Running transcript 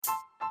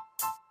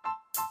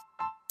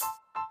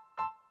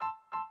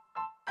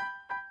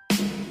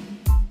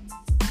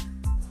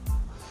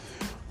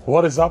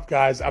What is up,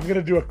 guys? I'm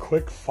gonna do a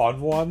quick fun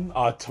one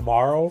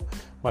tomorrow.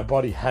 My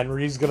buddy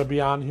Henry's gonna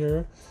be on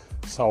here,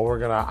 so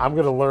I'm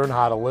gonna learn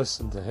how to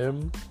listen to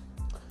him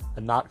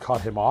and not cut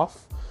him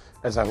off,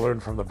 as I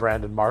learned from the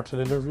Brandon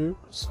Martin interview.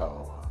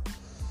 So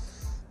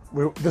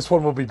this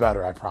one will be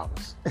better, I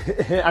promise.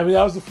 I mean,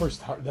 that was the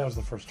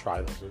first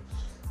try, though. Dude.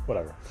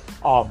 Whatever.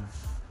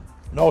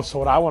 No. So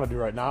what I want to do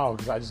right now,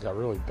 because I just got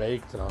really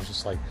baked, and I was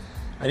just like,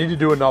 I need to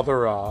do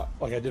another, I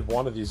did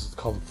one of these, it's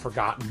called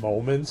Forgotten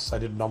Moments. I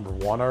did number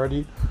 1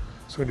 already.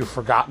 So we're going to do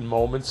Forgotten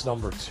Moments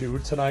number 2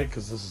 tonight,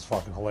 because this is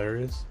fucking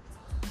hilarious.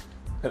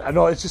 And I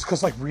know it's just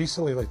because,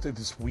 recently,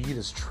 this weed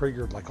has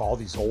triggered, all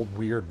these old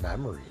weird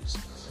memories.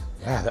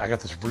 Yeah, I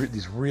got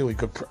these really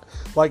good,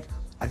 I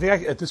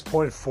think at this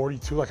point at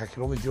 42, I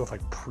can only deal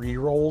with,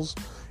 pre-rolls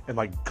and,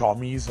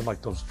 gummies and,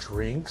 those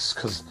drinks,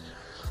 because,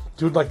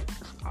 dude,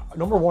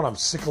 number one, I'm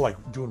sick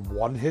of, doing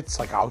one-hits,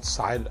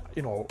 outside,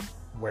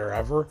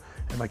 wherever,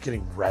 and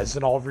getting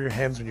resin all over your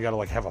hands when you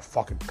gotta have a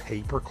fucking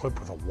paper clip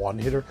with a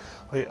one-hitter.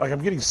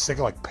 I'm getting sick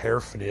of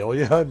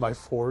paraphernalia in my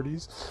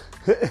 40s.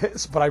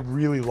 But I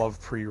really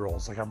love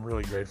pre-rolls. I'm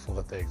really grateful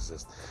that they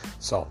exist.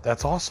 So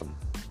that's awesome.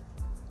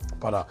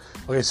 But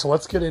okay, so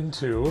let's get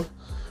into,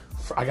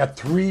 I got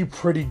 3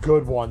 pretty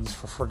good ones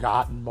for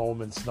Forgotten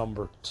Moments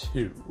number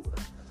 2.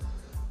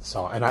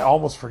 So, and I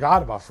almost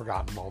forgot about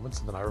Forgotten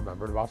Moments, and then I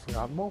remembered about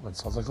Forgotten Moments.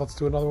 So I was like, let's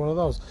do another one of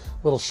those.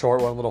 Little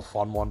short one, little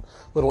fun one,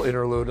 little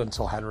interlude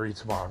until Henry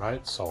tomorrow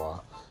night.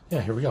 So, yeah,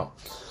 here we go.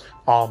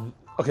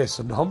 Okay,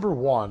 so number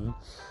 1,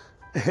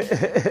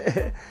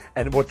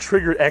 and what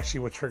triggered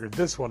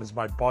this one is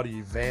my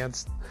buddy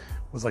Vance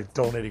was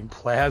donating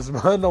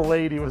plasma, and the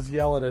lady was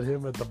yelling at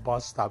him at the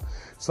bus stop.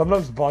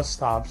 Sometimes bus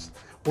stops,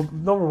 well,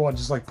 number 1,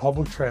 just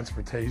public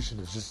transportation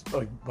is just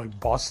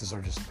buses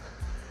are just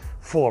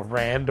full of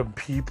random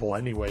people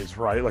anyways,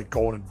 right?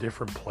 Going to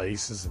different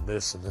places and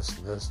this and this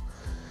and this.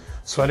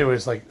 So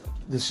anyways,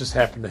 this just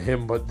happened to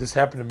him, but this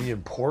happened to me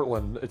in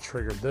Portland. It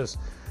triggered this.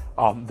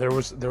 There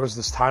was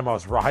this time I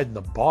was riding the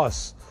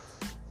bus.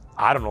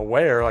 I don't know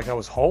where, I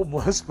was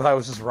homeless, but I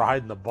was just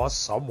riding the bus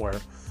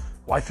somewhere.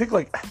 Well, I think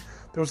there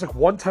was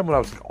one time when I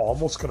was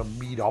almost going to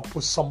meet up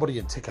with somebody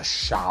and take a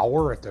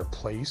shower at their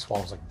place while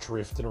I was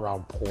drifting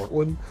around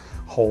Portland,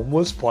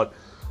 homeless, but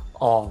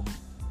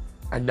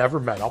I never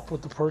met up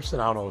with the person.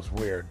 I don't know, it was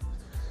weird.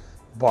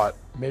 But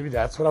maybe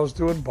that's what I was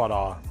doing. But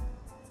I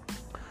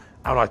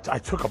don't know, I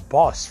took a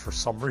bus for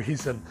some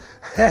reason,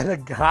 and a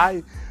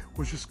guy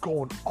was just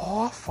going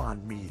off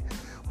on me.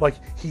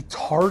 He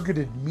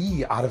targeted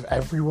me out of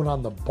everyone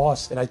on the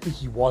bus, and I think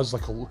he was a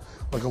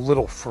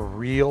little for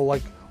real,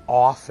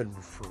 off and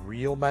for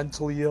real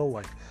mentally ill,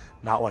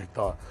 not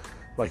the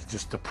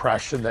just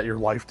depression that your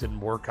life didn't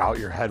work out,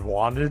 your head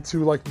wanted it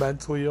to,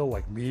 mentally ill,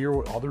 me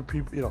or other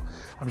people,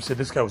 I'm just saying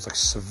this guy was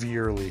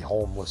severely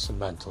homeless and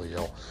mentally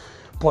ill.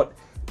 But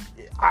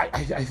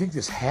I think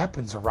this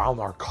happens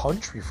around our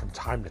country from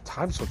time to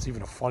time, so it's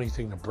even a funny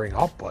thing to bring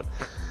up. But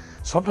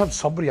sometimes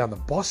somebody on the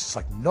bus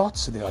is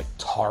nuts, and they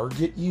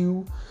target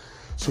you.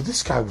 So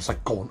this guy was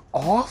going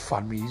off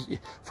on me.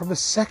 From the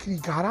second he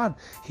got on,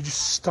 he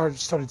just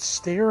started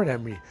staring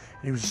at me.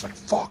 And he was just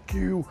fuck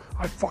you,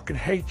 I fucking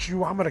hate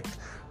you, I'm gonna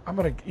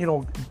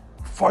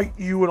fight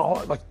you and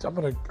all, I'm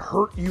gonna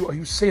hurt you. He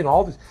was saying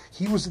all this.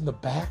 He was in the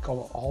back,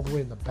 all the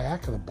way in the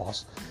back of the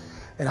bus.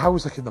 And I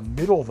was in the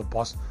middle of the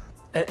bus.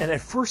 And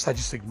at first I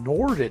just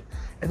ignored it,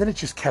 and then it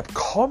just kept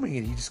coming,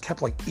 and he just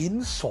kept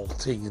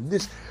insulting and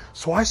this.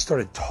 So I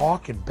started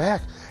talking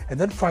back, and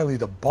then finally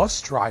the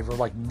bus driver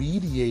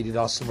mediated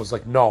us and was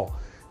no,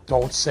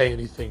 don't say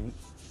anything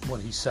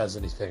when he says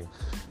anything.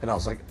 And I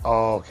was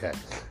oh, okay.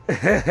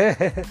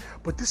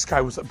 But this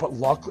guy was,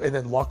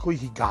 luckily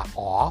he got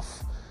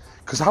off,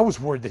 because I was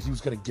worried that he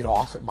was going to get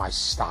off at my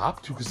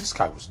stop too, because this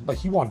guy was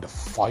he wanted to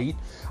fight.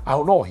 I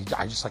don't know.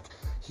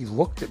 He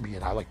looked at me,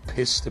 and I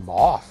pissed him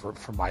off for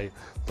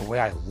the way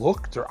I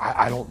looked, or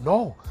I don't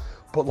know.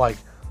 But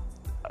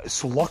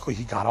so luckily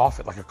he got off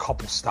at a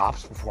couple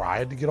stops before I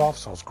had to get off,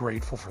 so I was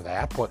grateful for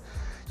that. But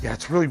yeah,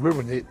 it's really weird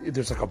when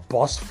there's a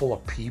bus full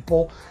of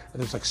people,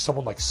 and there's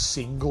someone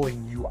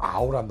singling you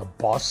out on the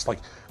bus,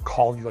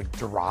 calling you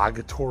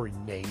derogatory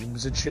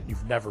names and shit.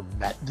 You've never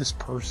met this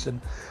person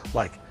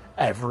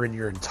ever in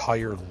your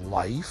entire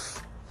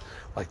life.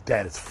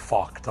 That is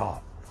fucked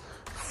up.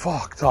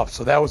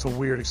 So that was a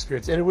weird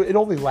experience, and it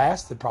only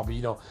lasted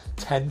probably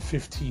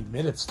 10-15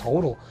 minutes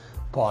total,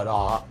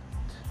 but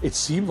it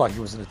seemed like it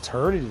was an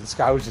eternity. This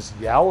guy was just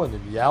yelling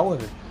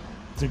and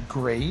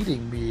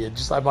degrading me, and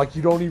just I'm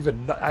you don't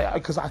even know,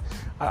 because I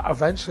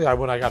eventually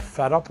when I got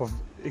fed up of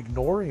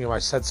ignoring him, I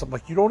said something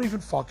you don't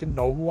even fucking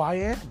know who I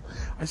am.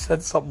 I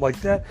said something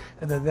like that,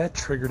 and then that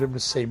triggered him to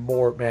say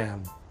more.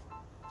 Man,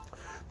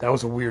 that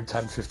was a weird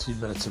 10-15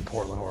 minutes in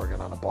Portland,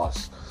 Oregon on a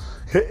bus.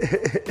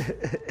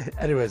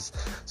 Anyways,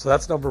 so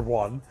that's number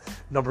 1.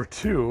 Number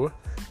 2,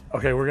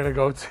 okay, we're gonna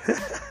go to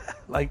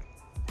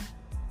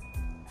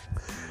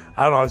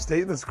I don't know, I was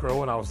dating this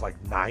girl when I was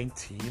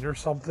 19 or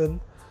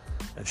something,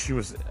 and she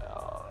was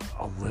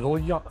a little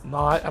young. No,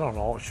 I don't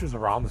know, she was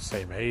around the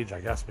same age, I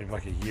guess, maybe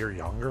a year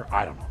younger,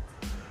 I don't know.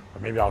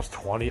 or maybe I was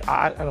 20.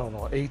 I don't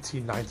know,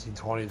 18, 19,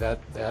 20, that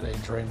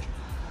age range.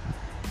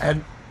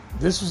 And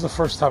this was the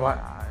first time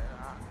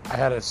I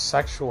had a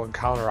sexual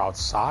encounter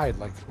outside.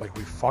 Like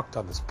we fucked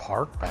on this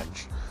park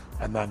bench,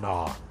 and then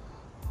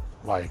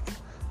like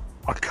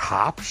a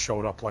cop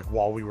showed up like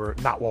while we were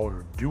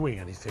doing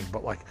anything,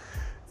 but like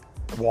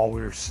while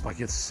we were like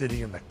sitting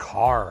in the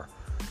car,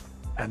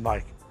 and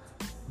like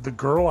the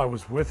girl I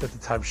was with at the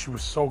time, she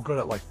was so good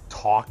at like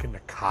talking to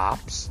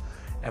cops,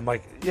 and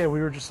like we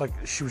were just like,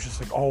 she was just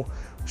like, oh,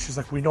 she's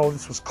like, we know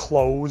this was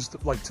closed,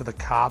 like to the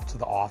cop, to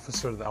the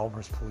officer, to the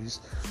Elmhurst police,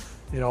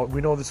 we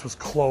know this was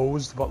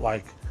closed, but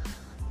like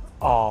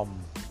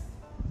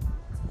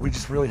we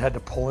just really had to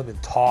pull in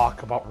and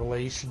talk about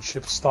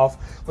relationship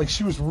stuff. Like,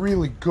 she was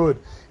really good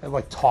at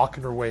like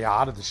talking her way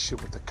out of the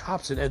shit with the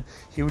cops, and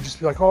he would just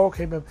be like, oh,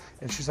 okay, ma'am,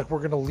 and she's like, we're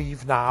gonna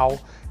leave now,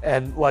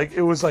 and like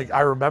it was like,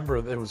 I remember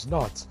it was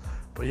nuts.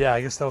 But yeah,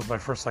 I guess that was my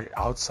first like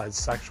outside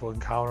sexual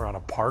encounter on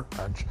a park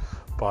bench.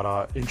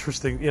 But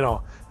interesting, it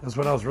was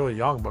when I was really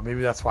young, but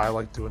maybe that's why I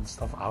like doing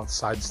stuff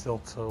outside still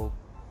till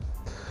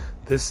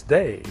this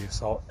day.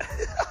 So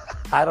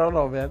I don't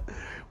know, man,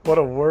 what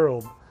a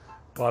world.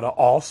 But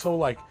also,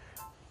 like,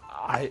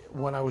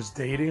 when I was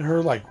dating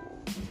her, like,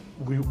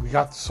 we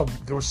got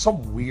there was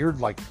some weird,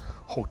 like,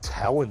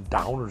 hotel in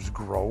Downers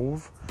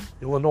Grove,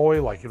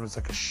 Illinois. Like, it was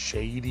like a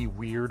shady,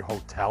 weird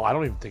hotel. I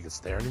don't even think it's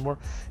there anymore.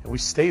 And we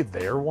stayed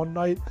there one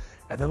night,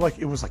 and then, like,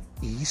 it was like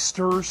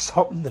Easter or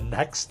something the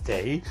next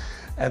day,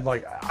 and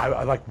like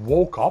I like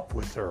woke up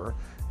with her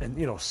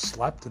and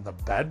slept in the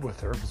bed with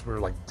her because we were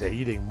like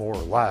dating more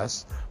or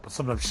less. But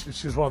sometimes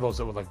she was one of those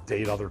that would like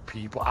date other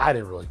people. I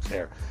didn't really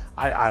care.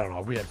 I don't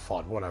know, we had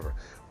fun, whatever.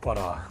 But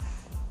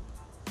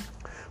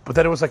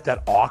then it was like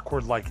that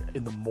awkward, like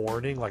in the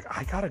morning, like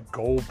I gotta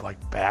go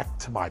like back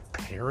to my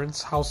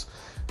parents' house.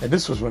 And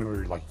this was when we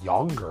were like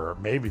younger,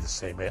 maybe the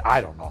same age, I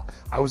don't know.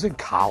 I was in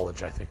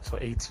college, I think, so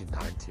 18,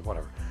 19,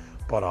 whatever.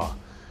 But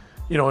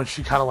and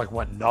she kind of like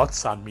went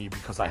nuts on me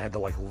because I had to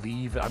like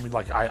leave. I mean,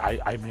 like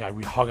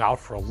we hung out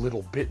for a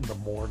little bit in the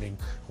morning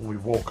when we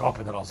woke up,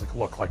 and then I was like,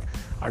 look, like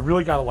I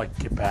really gotta like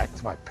get back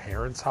to my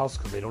parents' house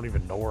because they don't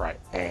even know where I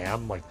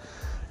am. Like,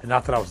 and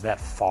not that I was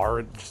that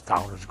far, just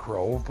Downers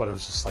Grove, but it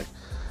was just like,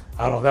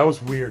 I don't know, that was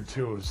weird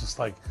too. It was just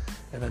like,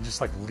 and then just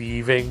like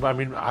leaving. But I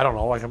mean, I don't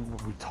know, like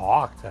we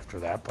talked after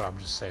that, but I'm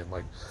just saying,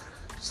 like,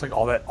 just like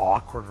all that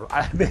awkward.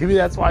 Maybe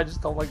that's why I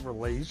just don't like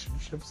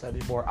relationships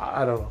anymore.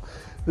 I don't know.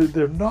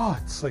 They're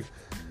nuts. Like,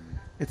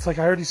 it's like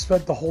I already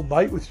spent the whole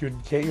night with you,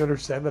 and can't you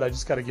understand that I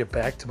just got to get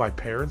back to my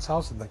parents'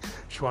 house? And like,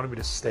 she wanted me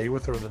to stay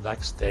with her the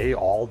next day,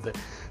 all day,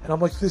 and I'm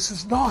like, this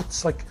is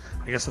nuts. Like,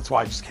 I guess that's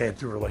why I just can't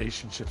do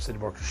relationships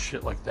anymore, because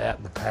shit like that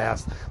in the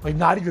past, like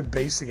not even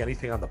basing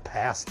anything on the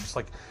past,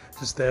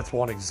 just that's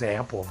one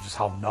example of just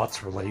how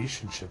nuts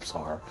relationships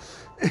are.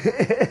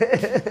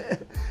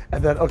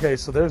 And then, okay,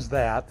 so there's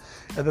that,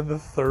 and then the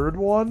third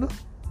one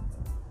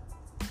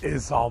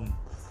is oh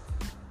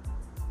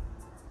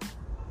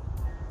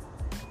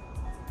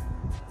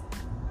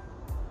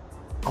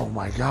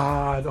my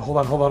God! Hold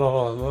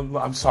on.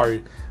 I'm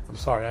sorry.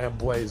 I am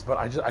Blaze, but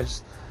I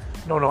just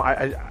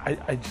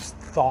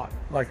thought,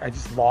 like, I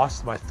just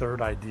lost my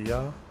third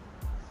idea.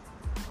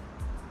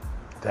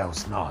 That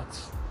was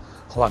nuts.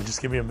 Hold on,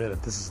 just give me a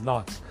minute. This is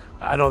nuts.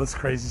 I know this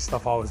crazy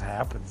stuff always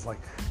happens. Like,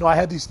 I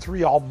had these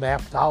three all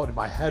mapped out in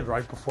my head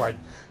right before I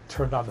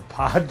turned on the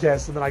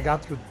podcast, and then I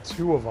got through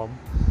two of them,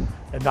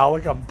 and now,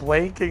 like, I'm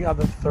blanking on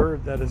the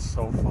third. That is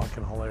so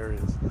fucking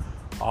hilarious.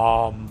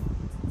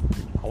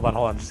 Hold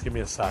on, just give me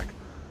a sec.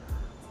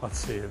 Let's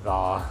see,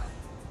 the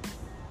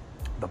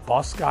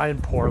bus guy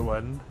in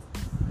Portland,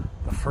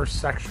 the first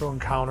sexual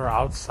encounter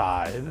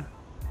outside.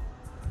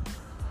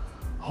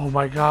 Oh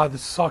my God,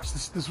 this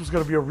sucks. This was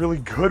gonna be a really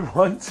good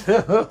one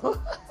too.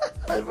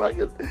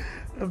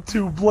 I'm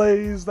too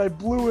blazed. I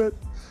blew it.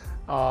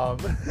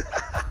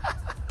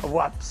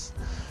 Whoops.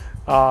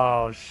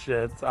 Oh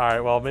shit. All right.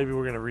 Well, maybe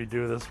we're gonna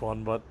redo this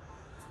one, but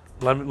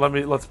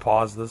let's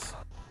pause this.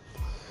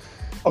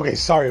 Okay,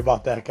 sorry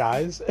about that,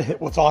 guys.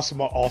 What's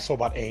awesome also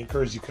about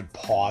Anchor is you can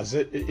pause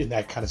it in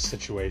that kind of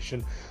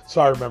situation.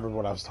 So I remember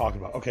what I was talking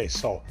about. Okay,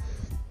 so,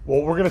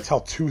 well, we're gonna tell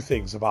two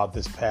things about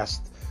this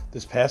past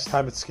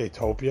time at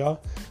Skatopia.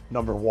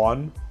 Number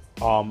one,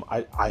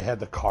 I had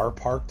the car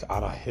parked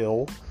on a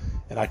hill,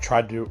 and I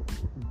tried to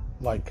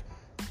like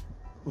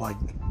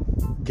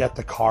get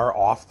the car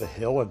off the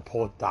hill and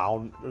pull it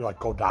down, like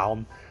go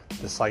down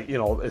this, like,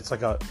 it's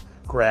like a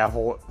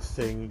gravel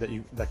thing that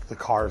the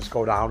cars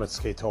go down at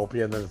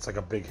Skatopia, and then it's like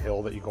a big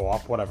hill that you go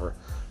up, whatever,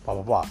 blah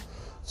blah blah.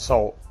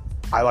 So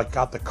I like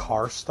got the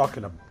car stuck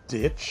in a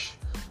ditch,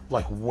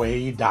 like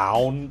way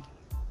down,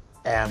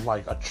 and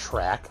like a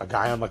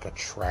guy on like a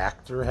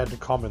tractor had to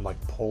come and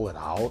like pull it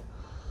out.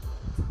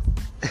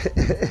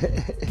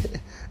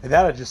 And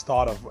that I just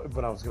thought of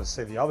when I was gonna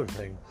say the other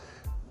thing.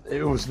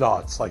 It was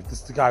nuts. Like,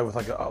 the guy with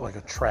like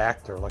a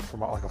tractor, like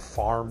from like a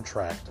farm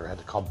tractor, had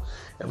to come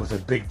and with a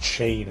big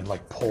chain and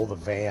like pull the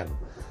van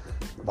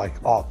like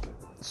up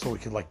so we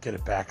could like get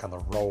it back on the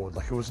road.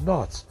 Like, it was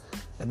nuts.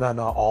 And then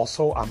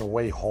also on the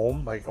way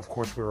home, like, of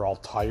course, we were all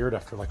tired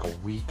after like a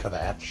week of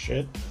that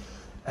shit.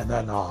 And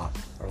then, or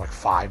like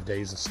 5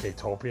 days of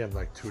Skatopia and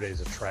like 2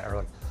 days of or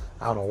like,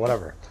 I don't know,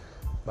 whatever.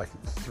 Like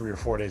 3 or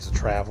 4 days of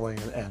traveling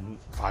and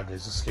 5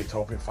 days of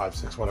Skatopia, 5,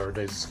 6, whatever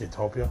days of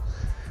Skatopia.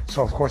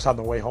 So, of course, on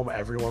the way home,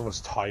 everyone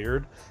was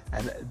tired.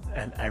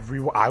 And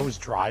I was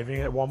driving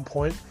at one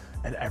point,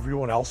 and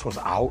everyone else was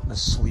out and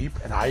asleep.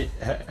 And I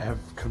have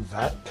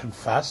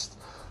confessed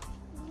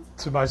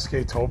to my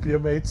Skatopia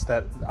mates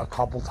that a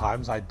couple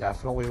times I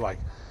definitely like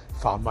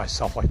found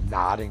myself like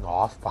nodding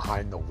off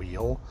behind the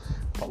wheel,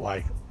 but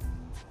like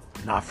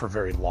not for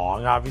very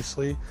long,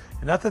 obviously.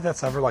 And not that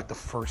that's ever like the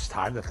first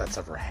time that that's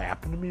ever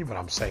happened to me, but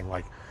I'm just saying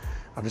like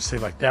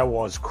that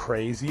was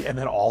crazy. And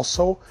then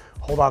also,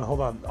 hold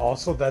on.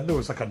 Also, then there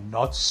was like a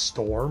nuts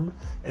storm,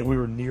 and we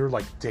were near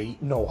like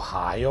Dayton,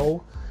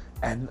 Ohio,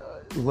 and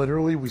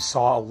literally we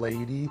saw a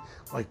lady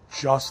like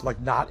just like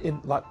not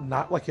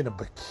like in a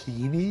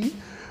bikini,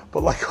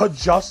 but like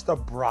just a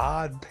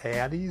broad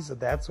panties, and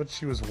that's what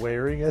she was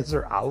wearing as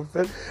her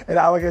outfit. And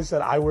like I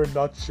said, I wear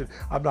nuts shit.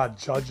 I'm not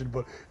judging,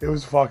 but it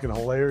was fucking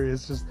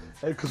hilarious just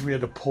because we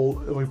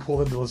pulled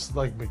into this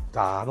like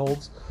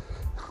McDonald's.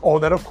 Oh,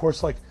 and then of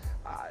course like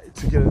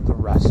to get into the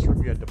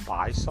restroom you had to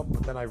buy something,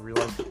 but then I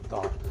realized that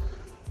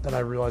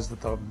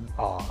the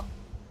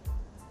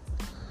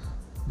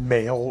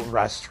male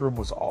restroom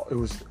was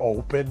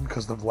open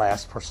because the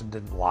last person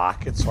didn't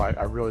lock it, so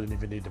I really didn't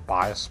even need to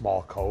buy a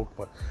small Coke.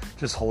 But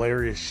just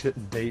hilarious shit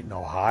in Dayton,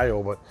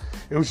 Ohio. But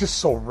it was just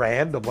so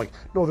random. Like,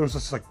 no, there was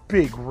this like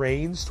big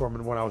rainstorm,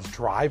 and when I was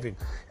driving,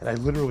 and I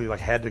literally like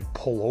had to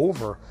pull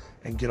over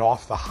and get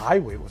off the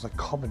highway. It was like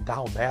coming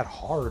down that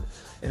hard,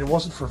 and it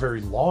wasn't for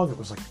very long. It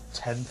was like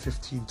 10,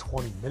 15,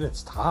 20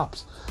 minutes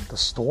tops, the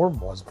storm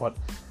was. But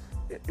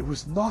it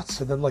was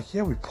nuts. And then like,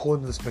 yeah, we pull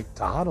into this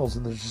McDonald's,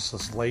 and there's just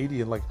this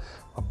lady in like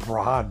a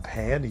bra and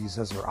panties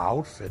as her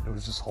outfit. It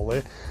was just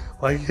hilarious.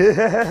 Like,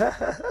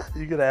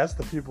 you could ask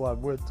the people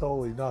I'm with,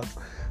 totally nuts.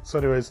 So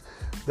anyways,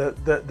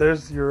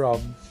 there's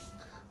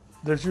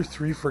your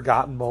 3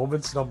 forgotten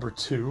moments, number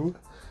 2.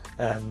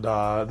 And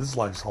this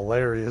life's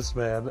hilarious,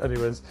 man.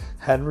 Anyways,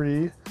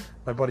 Henry,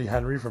 my buddy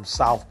Henry from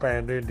South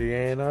Bend,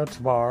 Indiana,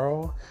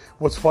 tomorrow.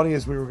 What's funny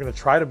is we were going to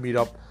try to meet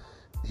up.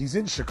 He's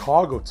in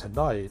Chicago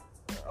tonight.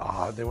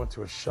 They went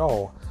to a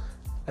show.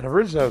 And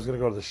originally I was going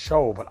to go to the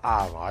show, but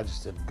I don't know. I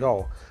just didn't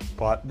go.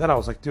 But then I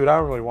was like, dude, I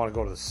don't really want to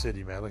go to the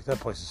city, man. Like, that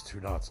place is too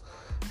nuts.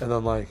 And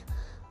then, like,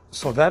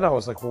 so then I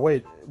was like, well,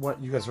 wait,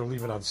 what? You guys are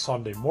leaving on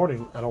Sunday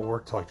morning. I don't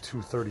work till like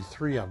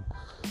 2:33 on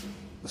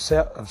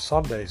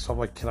Sunday, so I'm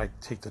like, can I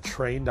take the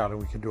train down and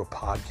we can do a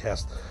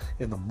podcast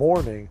in the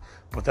morning?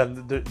 But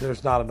then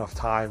there's not enough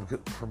time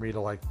for me to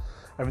like,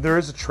 I mean, there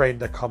is a train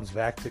that comes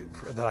back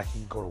that I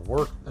can go to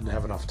work and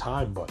have enough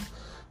time, but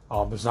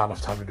there's not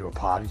enough time to do a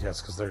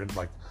podcast because they're gonna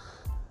like,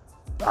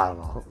 I don't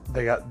know,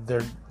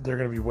 they're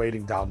gonna be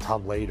waiting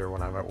downtown later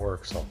when I'm at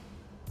work, so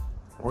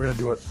we're gonna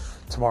do it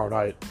tomorrow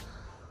night.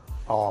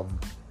 I'll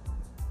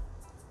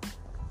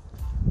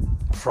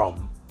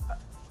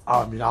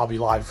be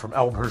live from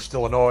Elmhurst,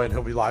 Illinois, and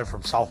he'll be live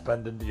from South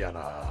Bend,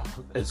 Indiana.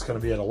 It's going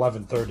to be at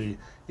 11:30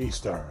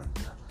 Eastern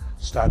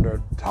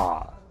Standard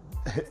Time,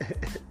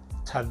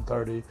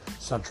 10:30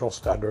 Central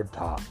Standard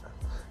Time.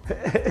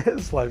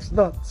 His life's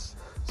nuts.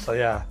 So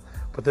yeah,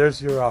 but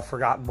there's your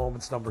forgotten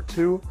moments number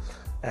 2,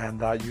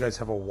 and you guys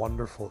have a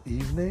wonderful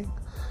evening.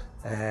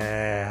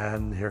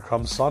 And here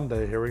comes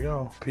Sunday. Here we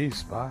go.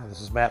 Peace. Bye.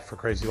 This is Matt for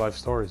Crazy Life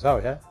Stories. Oh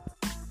yeah.